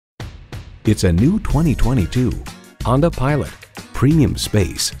It's a new 2022 Honda Pilot. Premium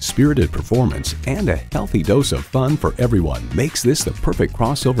space, spirited performance, and a healthy dose of fun for everyone makes this the perfect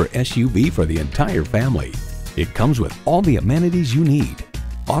crossover SUV for the entire family. It comes with all the amenities you need: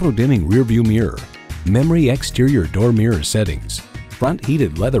 auto-dimming rearview mirror, memory exterior door mirror settings, front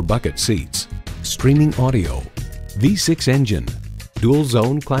heated leather bucket seats, streaming audio, V6 engine, dual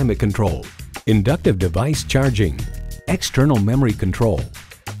zone climate control, inductive device charging, external memory control,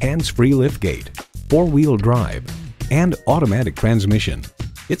 hands-free liftgate, four-wheel drive, and automatic transmission.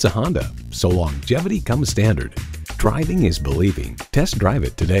 It's a Honda, so longevity comes standard. Driving is believing. Test drive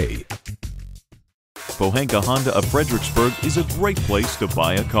it today. Pohanka Honda of Fredericksburg is a great place to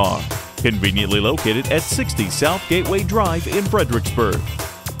buy a car. Conveniently located at 60 South Gateway Drive in Fredericksburg.